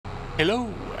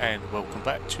Hello and welcome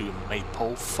back to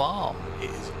Maypole Farm. It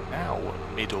is now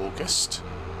mid-August.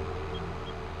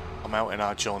 I'm out in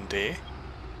our John Deere.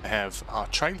 I have our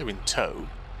trailer in tow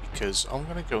because I'm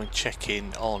going to go and check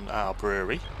in on our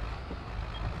brewery.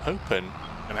 I'm hoping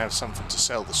I'm going to have something to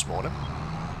sell this morning.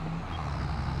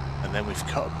 And then we've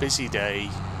got a busy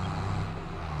day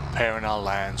preparing our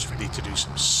lands, ready to do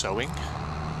some sowing.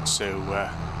 So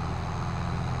yeah,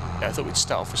 I thought we'd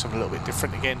start off with something a little bit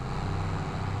different again.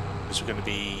 We're going to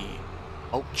be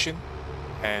mulching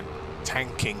and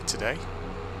tanking today.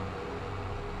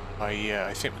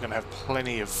 I think we're going to have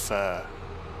plenty of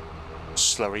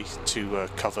slurry to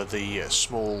cover the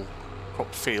small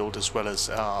crop field as well as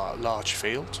our large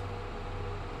field.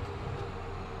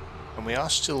 And we are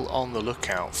still on the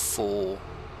lookout for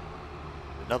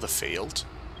another field,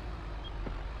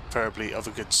 preferably of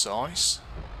a good size,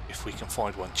 if we can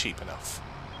find one cheap enough.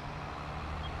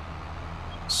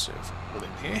 So if we pull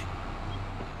in here.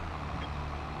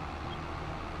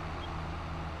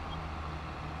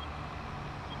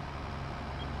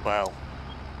 Well,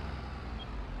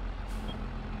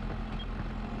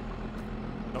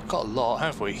 not got a lot,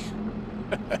 have we?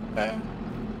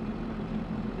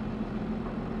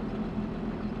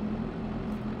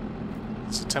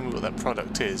 So tell me what that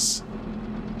product is.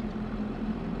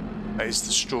 That is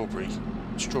the strawberry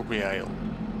ale.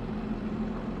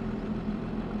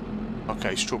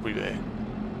 Okay, strawberry beer.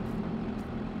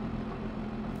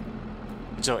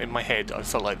 So in my head, I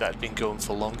felt like that had been going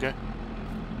for longer.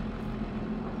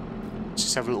 Let's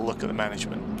just have a little look at the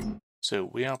management. So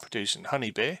we are producing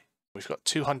honey beer. We've got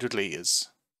 200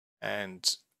 litres and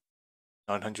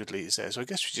 900 litres there. So I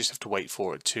guess we just have to wait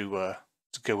for it to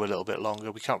go a little bit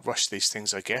longer. We can't rush these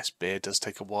things, I guess. Beer does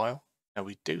take a while. Now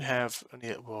we do have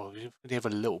we only have a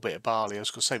little bit of barley. I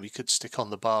was going to say we could stick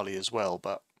on the barley as well,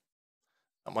 but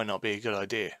that might not be a good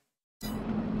idea.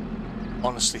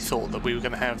 Honestly thought that we were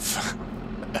going to have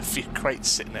a few crates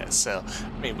sitting there to sell.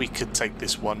 I mean, we could take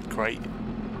this one crate.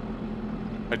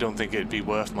 I don't think it'd be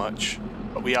worth much,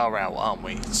 but we are out, aren't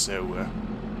we? So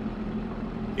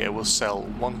yeah, we'll sell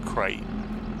one crate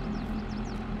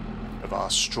of our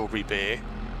strawberry beer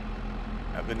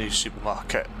at the new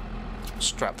supermarket.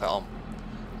 Strap that on.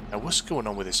 Now what's going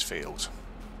on with this field?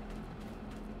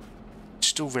 I'd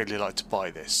still really like to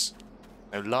buy this.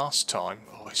 Now last time,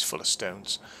 oh, it's full of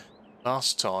stones.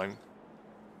 Last time,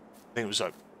 I think it was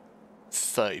like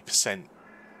 30%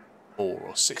 more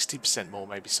or 60% more,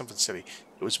 maybe something silly.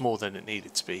 It was more than it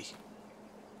needed to be.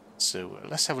 So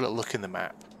let's have a little look in the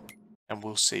map and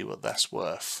we'll see what that's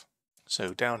worth.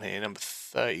 So down here, number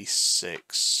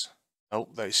 36. Oh,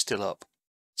 they're still up.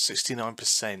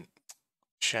 69%.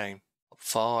 Shame.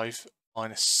 5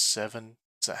 minus 7.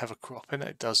 Does that have a crop in it?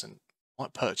 It doesn't.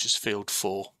 Might purchase field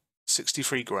 4.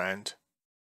 63 grand.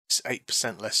 It's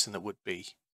 8% less than it would be.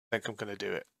 I think I'm going to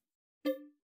do it.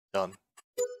 Done.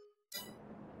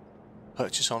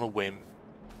 Purchase on a whim.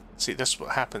 See, that's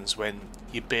what happens when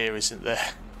your beer isn't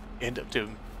there. You end up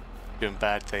doing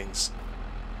bad things.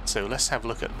 So let's have a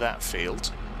look at that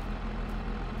field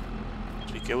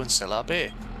as we go and sell our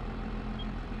beer.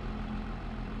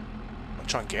 I'll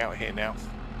try and get out of here now.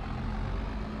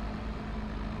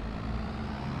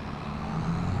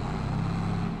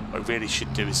 What I really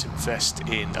should do is invest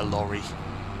in a lorry.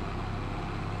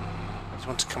 I just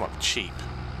want to come up cheap.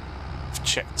 I've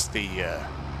checked the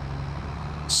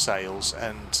sales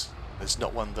and there's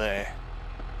not one there.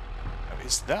 Now,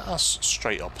 is that us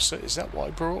straight opposite? Is that what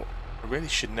I brought? I really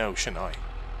should know, shouldn't I?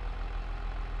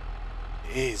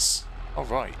 It is.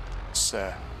 Alright. Let's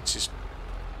just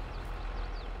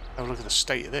have a look at the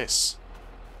state of this.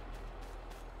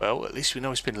 Well, at least we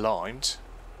know it's been limed.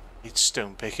 Needs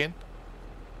stone picking.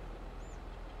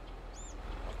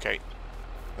 Okay.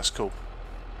 That's cool.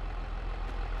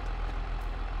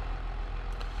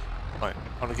 Right,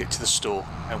 I'm gonna get to the store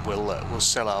and we'll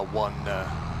sell our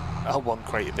one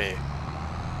crate of beer.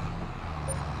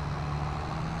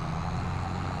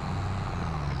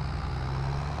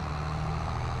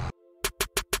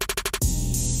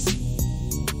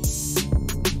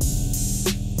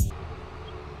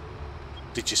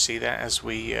 Did you see that as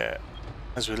we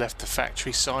left the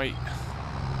factory site?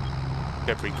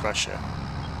 February crusher,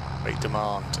 great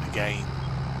demand again.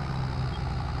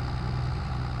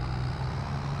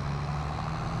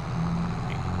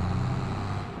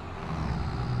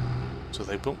 So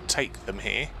they won't take them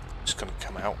here, it's going to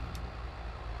come out.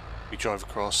 We drive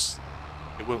across,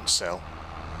 it won't sell.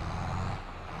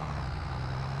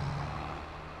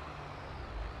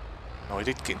 Now, I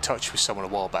did get in touch with someone a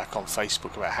while back on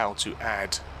Facebook about how to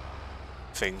add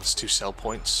things to sell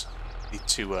points. I need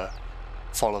to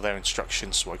follow their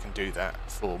instructions so I can do that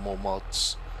for more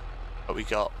mods. But we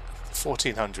got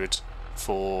 1400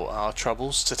 for our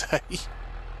troubles today.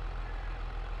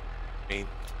 I mean,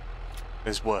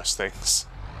 there's worse things.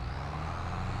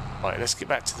 Right, let's get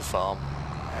back to the farm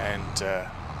and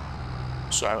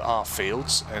sort out our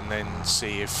fields, and then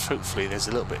see if hopefully there's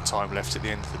a little bit of time left at the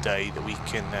end of the day that we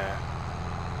can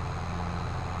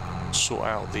sort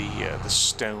out the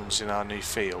stones in our new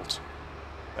field.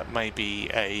 That may be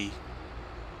a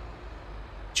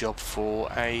job for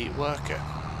a worker.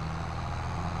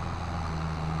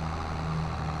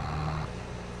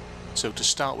 So to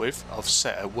start with, I've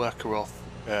set a worker off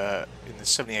in the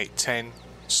 7810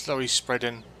 slurry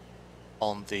spreading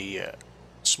on the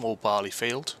small barley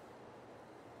field.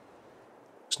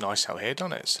 It's nice out here,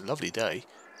 doesn't it? It's a lovely day.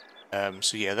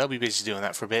 So yeah, they'll be busy doing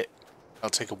that for a bit. That'll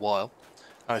take a while.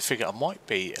 And I figure I might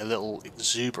be a little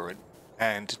exuberant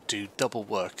and do double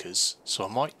workers. So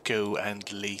I might go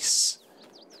and lease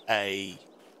a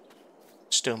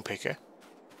stone picker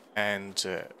and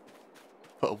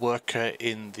put a worker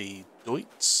in the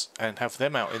DEUTZ and have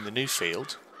them out in the new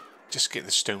field. Just get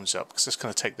the stones up, because that's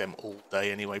going to take them all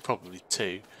day anyway, probably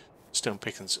 2. Stone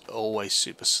picking's always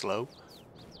super slow.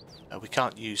 We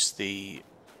can't use the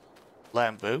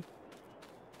Lambo.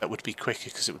 That would be quicker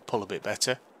because it would pull a bit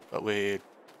better. But we're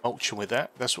mulching with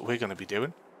that. That's what we're going to be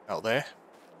doing out there.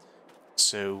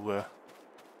 So,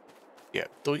 yeah,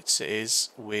 DEUTZ it is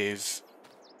with...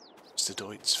 What's the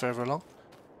DEUTZ further along?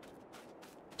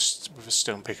 Just with a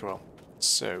stone picker on.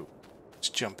 So, let's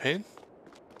jump in.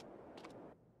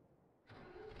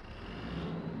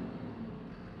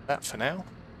 That for now.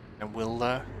 And we'll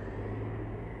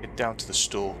head down to the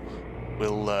store.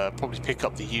 We'll probably pick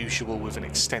up the usual with an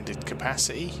extended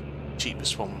capacity.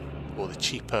 Cheapest one, or the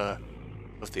cheaper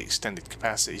of the extended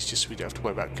capacities, just so we don't have to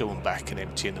worry about going back and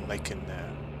emptying them. They can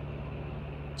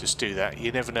just do that.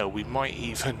 You never know, we might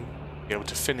even be able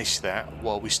to finish that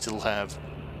while we still have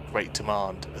great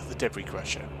demand of the debris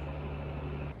crusher.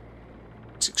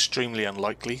 It's extremely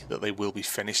unlikely that they will be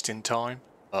finished in time,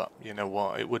 but you know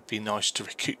what, it would be nice to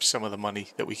recoup some of the money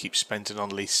that we keep spending on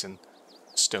leasing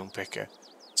a stone picker.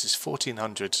 This is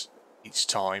 1400 each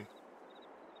time.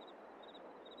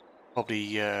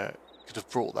 Probably could have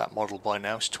brought that model by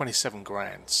now. It's 27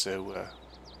 grand, so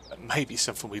that may be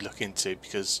something we look into,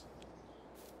 because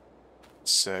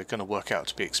it's going to work out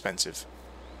to be expensive.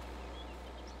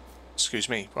 Excuse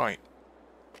me. Right,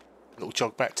 a little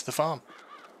jog back to the farm.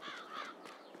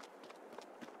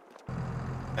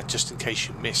 And just in case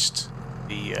you missed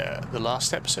the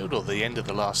last episode, or the end of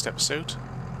the last episode,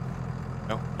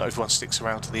 no, not everyone sticks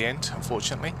around to the end,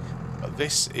 unfortunately. But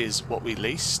this is what we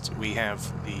leased. We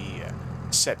have the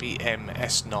SEPI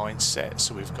MS9 set,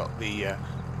 so we've got the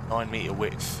 9 meter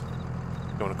width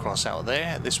going across out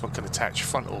there. This one can attach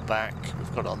front or back.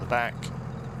 We've got it on the back.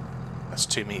 That's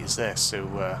 2 meters there. So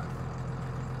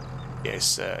yeah,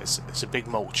 it's a big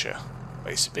mulcher,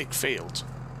 but it's a big field.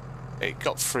 It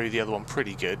got through the other one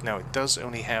pretty good. Now it does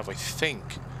only have, I think,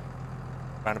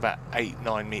 around about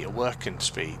 8-9 meter working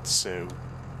speed, so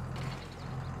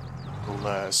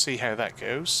we'll see how that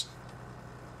goes.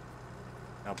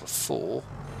 Now before,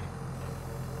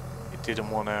 it didn't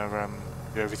want to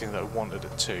do everything that I wanted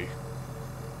it to,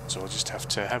 so I'll just have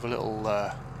to have a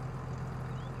little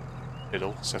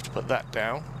fiddle. So I have to put that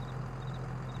down,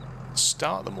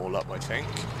 start them all up, I think.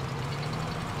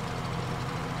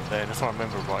 Then, if I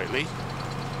remember rightly,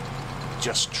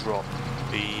 just drop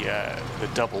the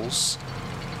doubles.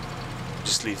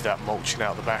 Just leave that mulching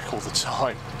out the back all the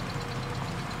time.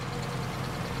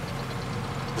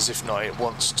 As if not, it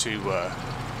wants to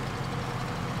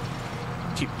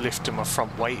keep lifting my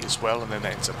front weight as well, and then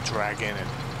it ends up dragging and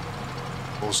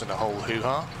causing a whole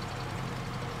hoo-ha.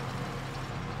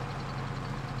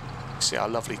 See our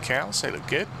lovely cows, they look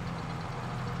good.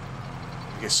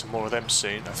 Get some more of them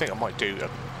soon. I think I might do a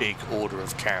big order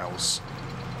of cows.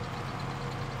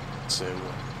 So,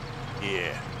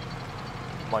 yeah.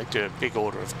 Might do a big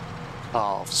order of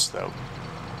calves, though.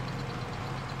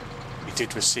 We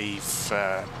did receive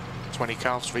 20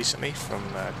 calves recently from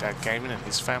Dad Gaming and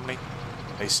his family.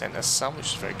 They sent us some, which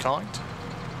is very kind.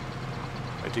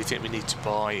 I do think we need to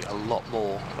buy a lot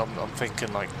more. I'm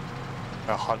thinking like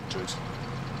 100.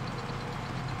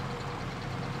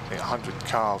 100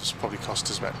 calves probably cost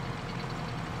us about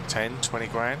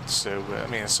 10-20 grand, so I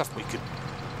mean it's something we could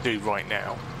do right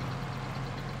now.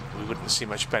 We wouldn't see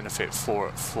much benefit for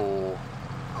it for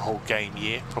a whole game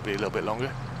year, probably a little bit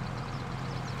longer.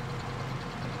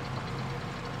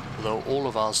 Although all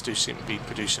of ours do seem to be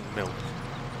producing milk,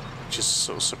 which just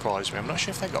sort of surprised me. I'm not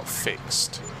sure if they got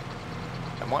fixed.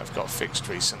 They might have got fixed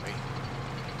recently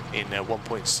in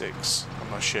 1.6, I'm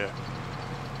not sure.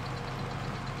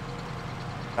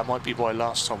 That might be why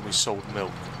last time we sold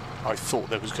milk, I thought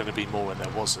there was going to be more and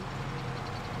there wasn't.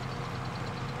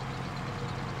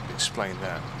 Explain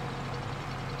that.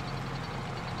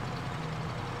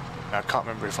 Now, I can't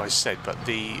remember if I said, but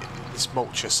this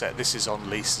mulcher set, this is on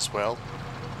lease as well.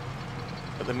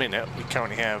 At the minute, we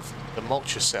currently have the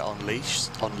mulcher set on lease.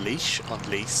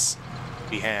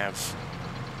 We have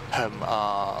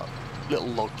our little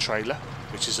log trailer,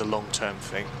 which is a long-term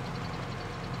thing,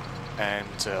 and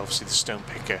obviously the stone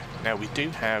picker. Now we do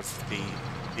have the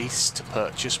lease to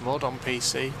purchase mod on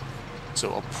PC,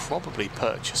 so I'll probably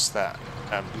purchase that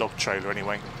log trailer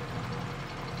anyway.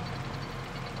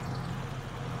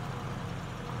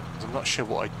 I'm not sure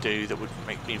what I'd do that would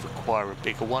make me require a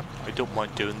bigger one. I don't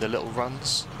mind doing the little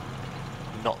runs.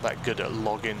 I'm not that good at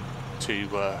logging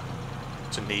to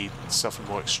need something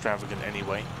more extravagant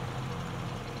anyway.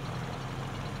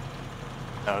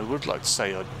 Now I would like to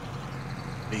say I'd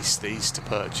lease these to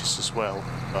purchase as well,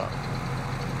 but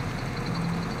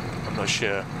I'm not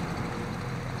sure.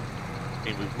 I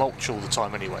mean, we mulch all the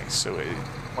time anyway, so it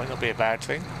might not be a bad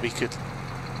thing. We could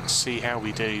see how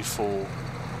we do for...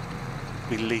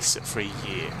 we lease it for a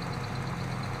year,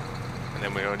 and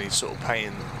then we're only sort of pay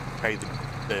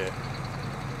the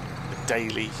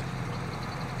daily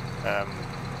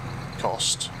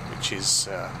cost, which is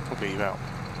probably about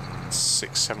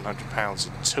 £600-700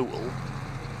 in total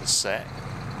the set.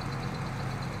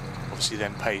 Obviously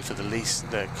then pay for the lease,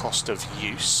 the cost of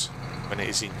use when it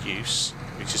is in use,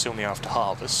 which is only after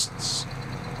harvests.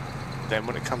 Then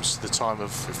when it comes to the time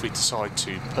of, if we decide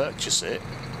to purchase it,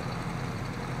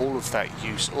 all of that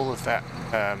use, all of that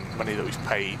money that we've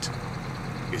paid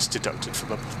is deducted from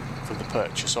the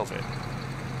purchase of it.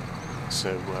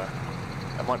 So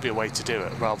that might be a way to do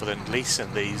it, rather than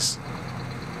leasing these,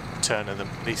 returning them,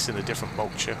 leasing a different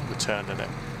mulcher, returning it,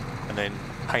 and then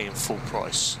paying full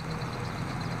price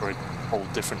for a whole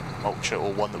different mulcher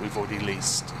or one that we've already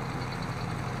leased.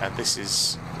 And this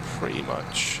is pretty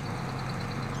much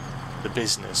the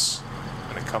business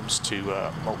when it comes to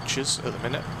mulchers at the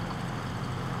minute.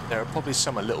 There are probably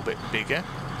some a little bit bigger,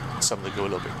 some that go a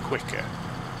little bit quicker,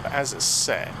 but as it's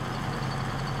set,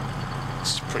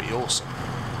 this is pretty awesome.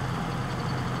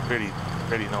 Really,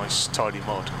 really nice, tidy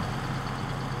mod.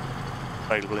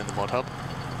 Available in the ModHub.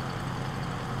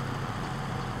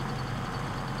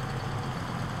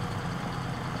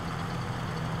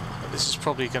 But this is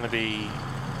probably going to be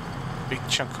a big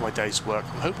chunk of my day's work.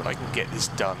 I'm hoping I can get this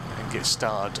done and get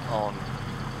started on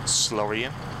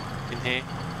slurrying in here.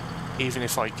 Even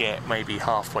if I get maybe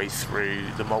halfway through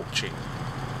the mulching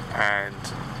and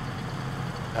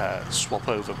swap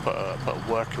over, put a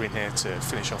worker in here to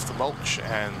finish off the mulch,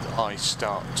 and I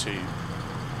start to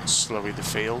slurry the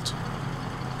field.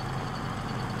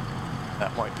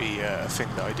 That might be a thing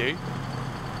that I do.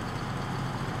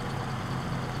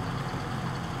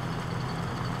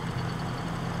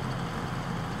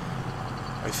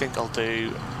 I think I'll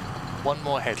do one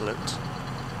more headland,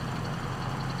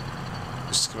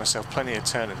 just to give myself plenty of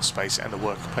turning space and the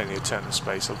worker plenty of turning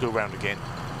space. I'll go around again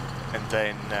and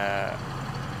then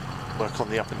work on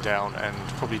the up and down, and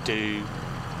probably do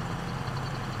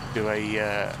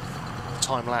a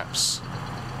time lapse,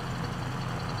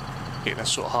 getting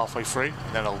us sort of halfway through,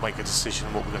 and then I'll make a decision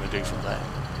on what we're going to do from there.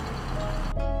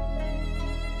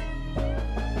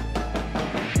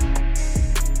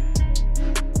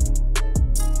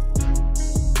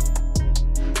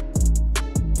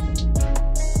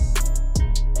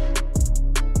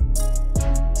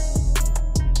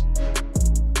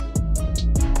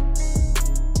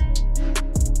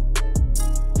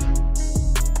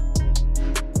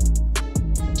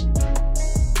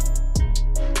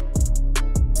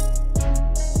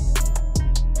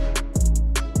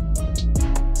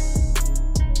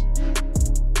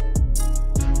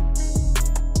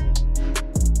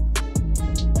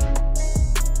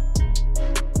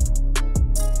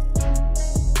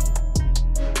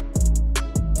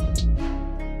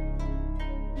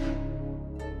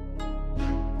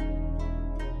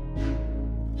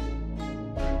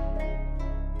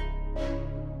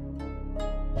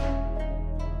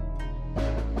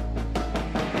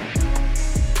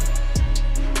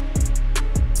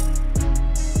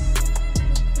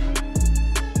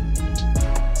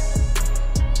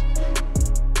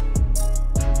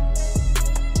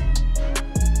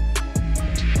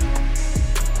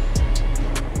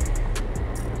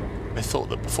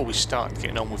 Before we start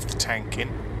getting on with the tanking,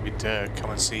 we'd come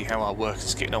and see how our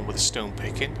workers are getting on with the stone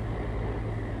picking.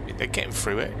 They're getting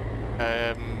through it.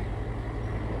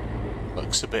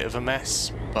 Looks a bit of a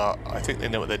mess, but I think they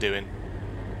know what they're doing.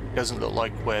 It doesn't look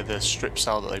like where the strips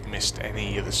are that they've missed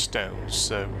any of the stones,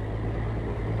 so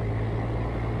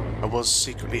I was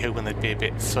secretly hoping they'd be a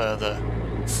bit further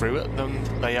through it than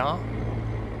they are.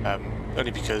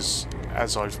 Only because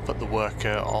as I've put the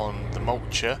worker on the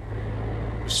mulcher,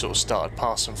 we've sort of started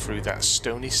passing through that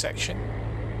stony section.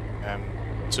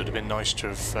 So it would have been nice to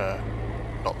have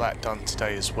got that done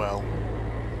today as well.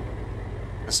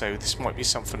 So this might be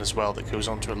something as well that goes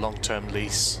onto a long-term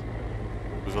lease.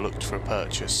 We've looked for a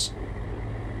purchase.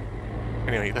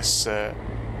 Anyway, let's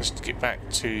get back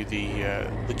to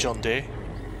the John Deere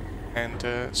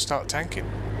and start tanking.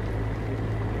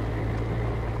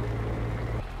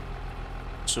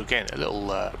 So again, a little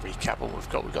recap on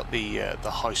what we've got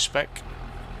the high spec.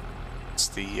 It's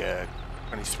the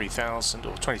 23,000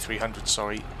 or 2300,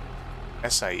 sorry,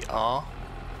 SAR.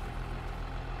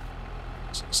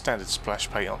 Standard splash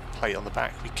plate on the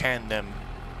back. We can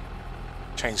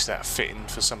change that fitting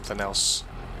for something else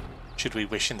should we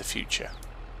wish in the future.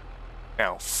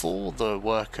 Now, for the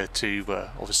worker to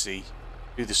obviously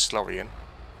do the slurrying,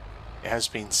 it has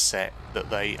been set that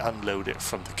they unload it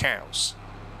from the cows.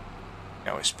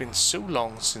 Now, it's been so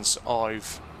long since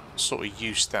I've sort of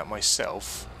used that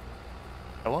myself.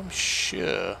 Now, I'm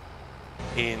sure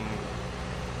in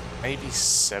maybe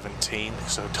 17,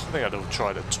 because I don't think I'd have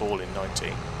tried it at all in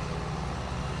 19.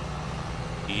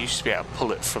 You used to be able to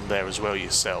pull it from there as well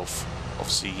yourself.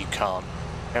 Obviously you can't.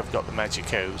 You have got the magic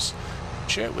hose. I'm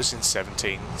sure it was in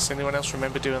 17. Does anyone else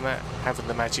remember doing that? Having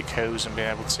the magic hose and being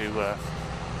able to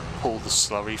pull the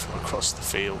slurry from across the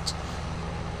field.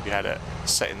 You had it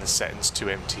set in the settings to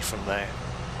empty from there.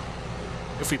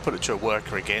 If we put it to a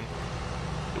worker again,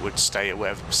 it would stay at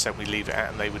whatever percent we leave it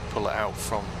at, and they would pull it out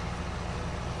from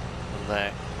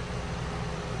there.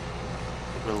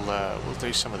 We'll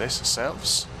do some of this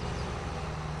ourselves.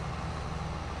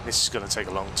 This is going to take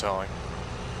a long time.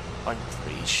 I'm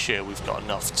pretty sure we've got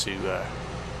enough to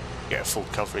get a full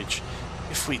coverage.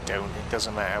 If we don't, it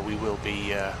doesn't matter. We will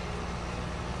be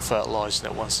fertilising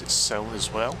it once it's sown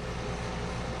as well.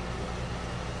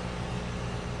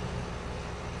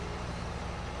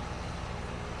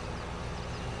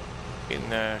 In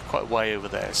quite a way over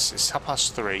there. It's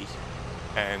 3:30,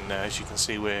 and as you can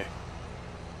see, we're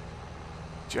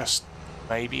just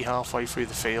maybe halfway through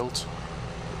the field.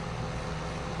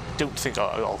 I don't think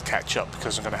I'll catch up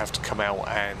because I'm going to have to come out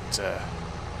and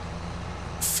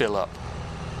fill up,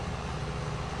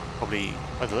 probably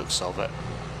by the looks of it,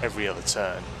 every other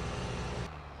turn.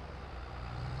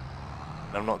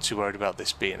 And I'm not too worried about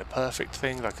this being a perfect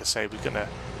thing. Like I say, we're going to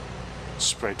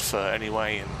spread fur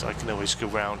anyway, and I can always go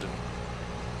round and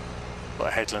put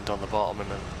a headland on the bottom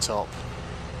and on the top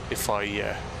if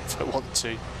I want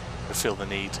to. I feel the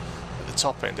need. At the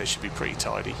top end it should be pretty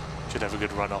tidy. Should have a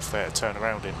good run off there to turn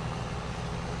around in.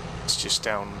 It's just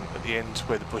down at the end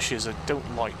where the bush is. I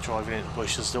don't like driving into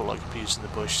bushes, I don't like abusing the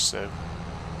bush, so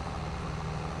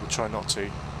we'll try not to.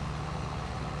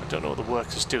 I don't know what the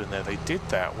worker's doing there. They did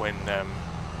that when they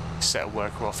set a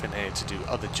worker off in here to do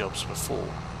other jobs before.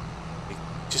 They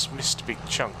just missed big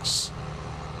chunks.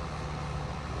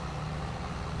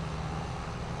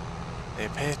 They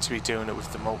appear to be doing it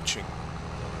with the mulching.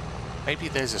 Maybe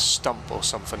there's a stump or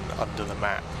something under the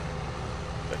map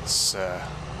that's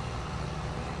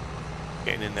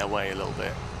getting in their way a little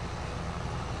bit.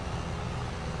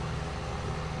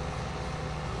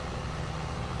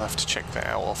 I'll have to check that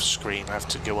out off screen. I have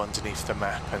to go underneath the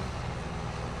map and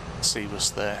see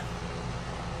what's there.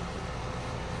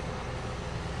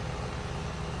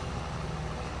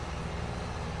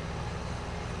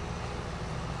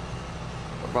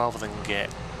 But rather than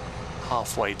get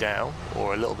halfway down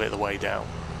or a little bit of the way down,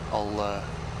 I'll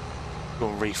go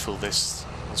and refill this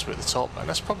once we're at the top, and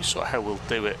that's probably sort of how we'll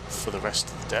do it for the rest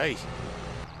of the day.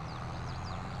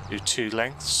 Do 2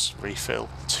 lengths, refill,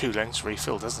 2 lengths,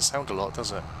 refill. Doesn't sound a lot,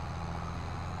 does it?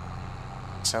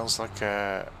 Sounds like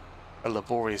a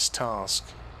laborious task.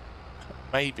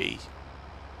 Maybe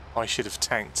I should have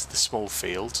tanked the small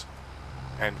field,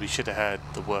 and we should have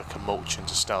had the worker mulching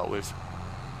to start with,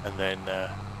 and then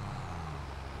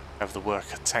have the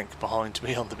worker tank behind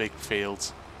me on the big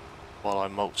field while I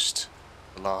mulched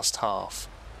the last half.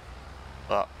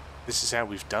 But this is how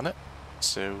we've done it,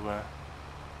 so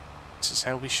this is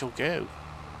how we shall go.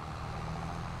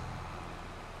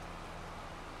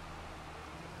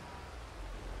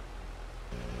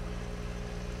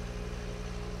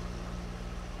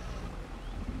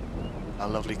 Our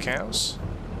lovely cows.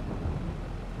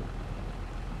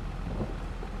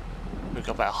 We've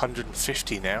got about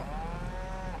 150 now.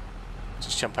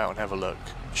 Just jump out and have a look.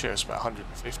 I'm sure it's about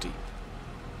 150.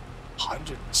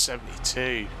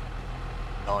 172.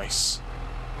 Nice.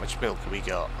 How much milk have we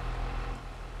got?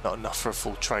 Not enough for a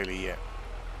full trailer yet.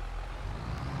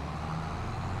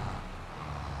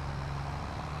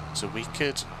 So we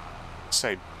could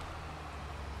say,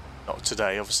 not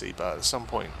today obviously, but at some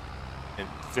point in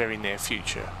very near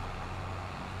future,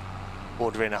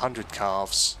 order in 100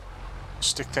 calves,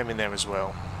 stick them in there as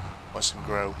well, watch them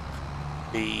grow.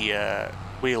 The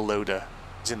wheel loader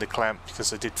is in the clamp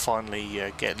because I did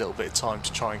finally get a little bit of time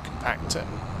to try and compact it.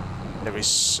 There is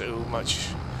so much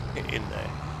in there.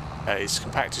 It's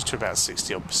compacted to about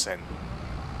 60-odd%.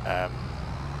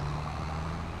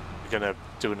 We're going to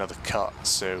do another cut,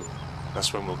 so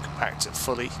that's when we'll compact it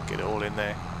fully, get it all in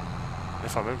there. And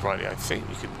if I remember rightly, I think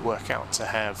we could work out to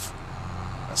have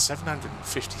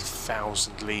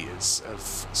 750,000 litres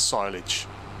of silage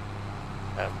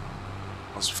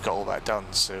once we've got all that done,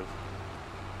 so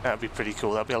that would be pretty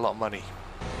cool. That'd be a lot of money.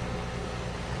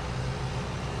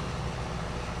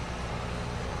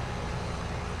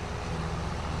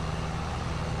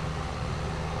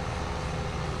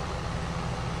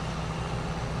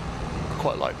 I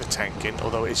quite like the tanking,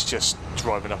 although it's just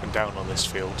driving up and down on this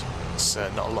field. It's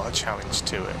not a lot of challenge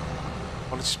to it. I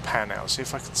want to just pan out, see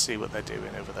if I can see what they're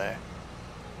doing over there.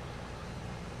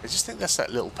 I just think that's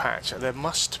that little patch. There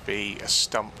must be a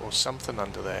stump or something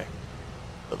under there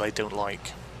that they don't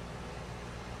like.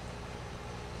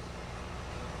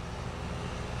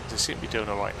 They seem to be doing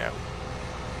alright now.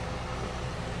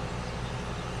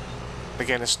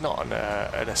 Again, it's not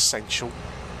an essential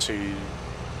to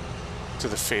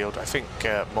the field. I think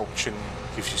mulching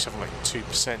gives you something like 2%,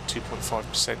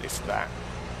 2.5% if that,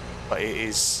 but it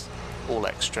is all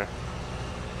extra.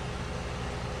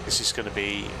 This is going to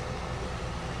be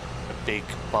a big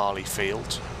barley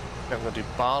field. I'm going to do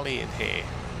barley in here.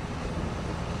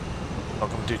 I'm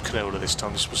going to do canola this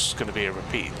time. This was going to be a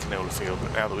repeated canola field,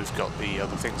 but now that we've got the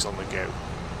other things on the go,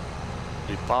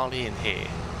 do barley in here.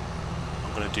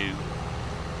 I'm going to do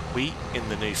wheat in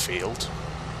the new field,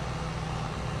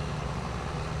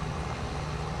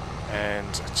 and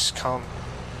I just can't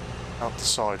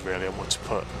decide really on what to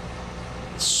put.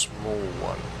 A small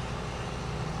one.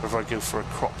 Whether I go for a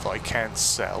crop that I can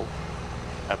sell,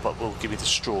 but will give me the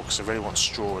straw, because I really want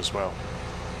straw as well.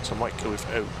 So I might go with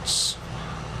oats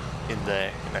in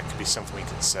there, and that could be something we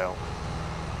can sell.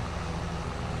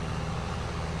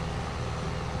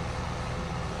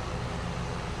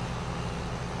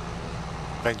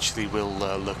 Eventually we'll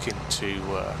look into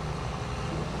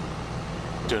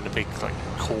doing a big like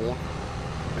corn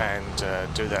and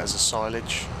do that as a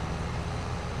silage.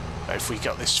 If we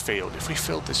got this field, if we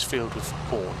filled this field with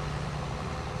corn,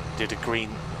 did a green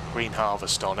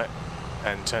harvest on it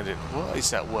and turned it, what is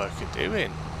that worker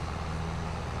doing?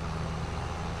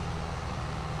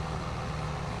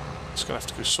 Just gonna have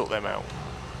to go sort them out.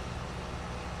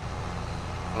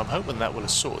 Well, I'm hoping that will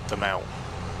have sorted them out.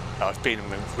 I've been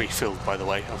refilled, by the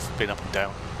way. I've been up and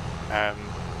down.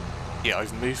 Yeah,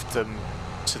 I've moved them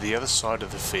to the other side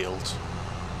of the field.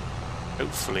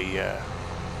 Hopefully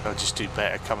they'll just do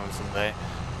better coming from there.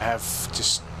 I have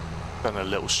just done a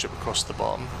little strip across the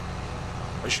bottom.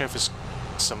 I'm not sure if there's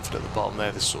something at the bottom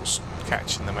there that's sort of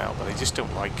catching them out, but they just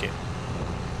don't like it.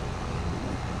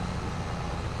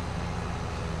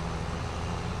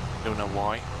 Don't know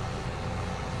why.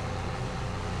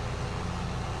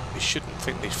 They shouldn't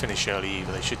think they finish early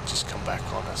either. They should just come back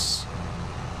on us.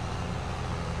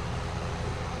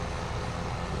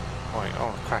 Right,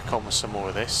 I'll crack on with some more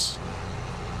of this.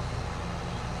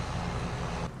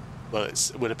 Well,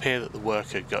 it would appear that the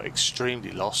worker got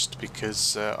extremely lost,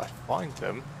 because I find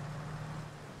them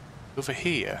over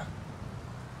here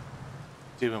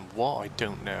doing what, I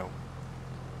don't know.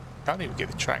 Can't even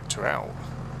get the tractor out.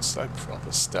 It's so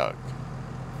proper stuck.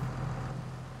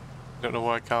 Don't know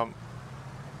why I can't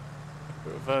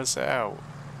reverse it out.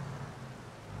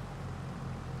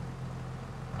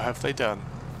 What have they done?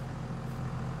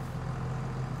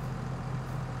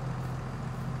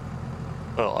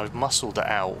 Well, I've muscled it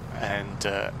out, and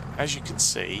as you can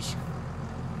see,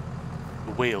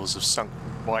 the wheels have sunk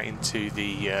right into the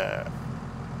you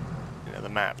know, the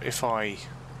map. If I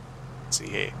see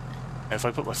here, if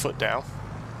I put my foot down,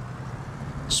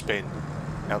 spin.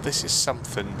 Now this is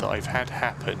something that I've had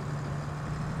happen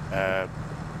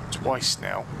twice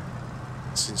now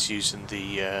since using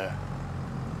the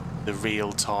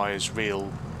real tyres,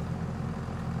 real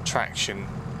traction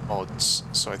mods,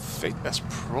 so I think that's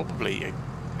probably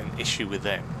an issue with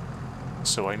them.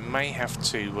 So I may have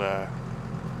to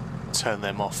turn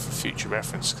them off for future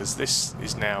reference, because this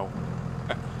is now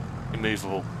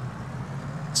immovable,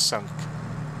 sunk.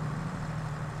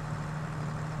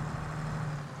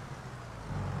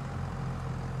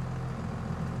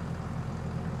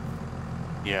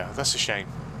 Yeah, that's a shame.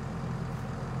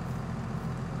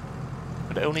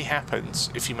 But it only happens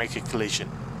if you make a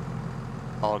collision.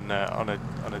 on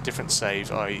a different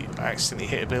save, I accidentally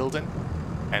hit a building,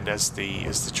 and as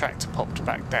the tractor popped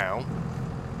back down,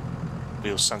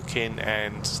 wheel sunk in,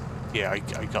 and yeah,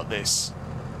 I got this.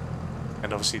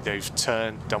 And obviously they've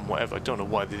turned, done whatever. I don't know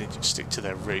why they didn't just stick to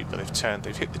their route, but they've turned,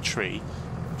 they've hit the tree,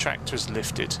 the tractor's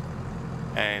lifted,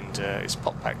 and it's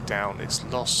popped back down. It's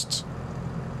lost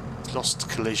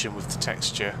collision with the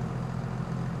texture,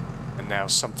 and now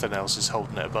something else is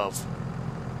holding it above.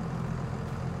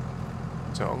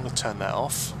 So I'm going to turn that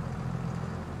off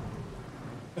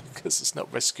because it's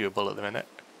not rescuable at the minute.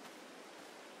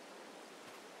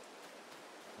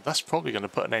 That's probably going to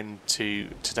put an end to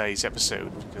today's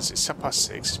episode because it's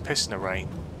 6:30, it's pissing the rain.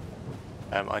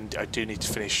 I do need to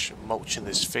finish mulching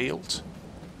this field.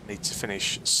 I need to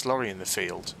finish slurrying the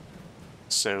field.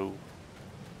 So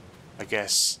I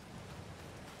guess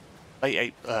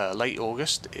late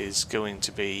August is going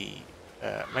to be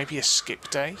maybe a skip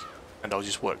day, and I'll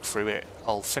just work through it.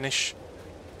 I'll finish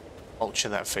mulching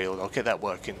that field. I'll get that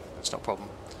working. That's not a problem.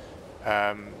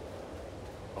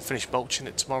 I'll finish mulching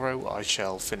it tomorrow. I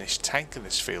shall finish tanking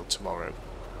this field tomorrow.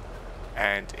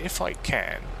 And if I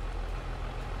can,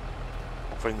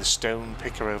 I'll bring the stone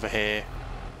picker over here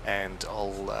and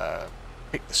I'll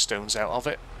pick the stones out of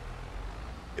it,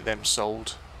 get them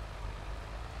sold.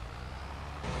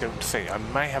 Don't think I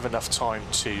may have enough time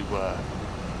to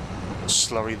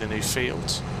slurry the new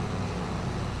field.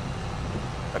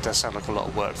 That does sound like a lot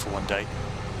of work for one day,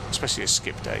 especially a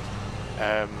skip day.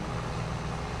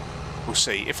 We'll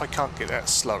see. If I can't get that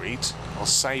slurried, I'll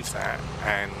save that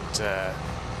and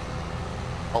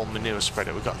old manure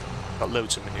spreader. We've got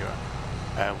loads of manure.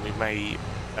 We may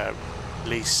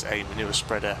release a manure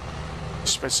spreader,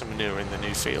 spread some manure in the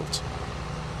new field,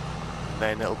 and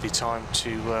then it'll be time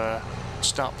to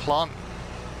start planting.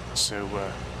 So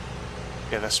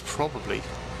yeah, that's probably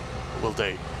what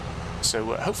we'll do.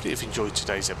 So hopefully you've enjoyed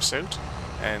today's episode,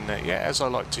 and yeah, as I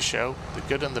like to show, the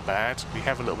good and the bad. We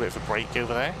have a little bit of a break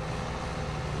over there,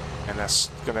 and that's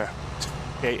going to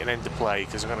create an end of play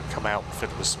because I'm going to come out and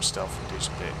fiddle with some stuff and do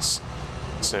some bits.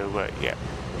 So yeah,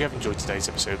 if you have enjoyed today's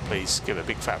episode, please give it a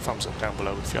big fat thumbs up down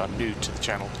below. If you are new to the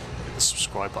channel, hit the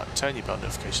subscribe button, turn your bell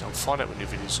notification on, find out when new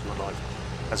videos go live.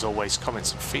 As always,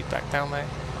 comments and feedback down there.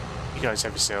 You guys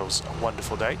have yourselves a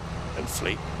wonderful day.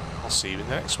 Hopefully I'll see you in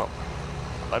the next one.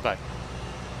 Bye bye.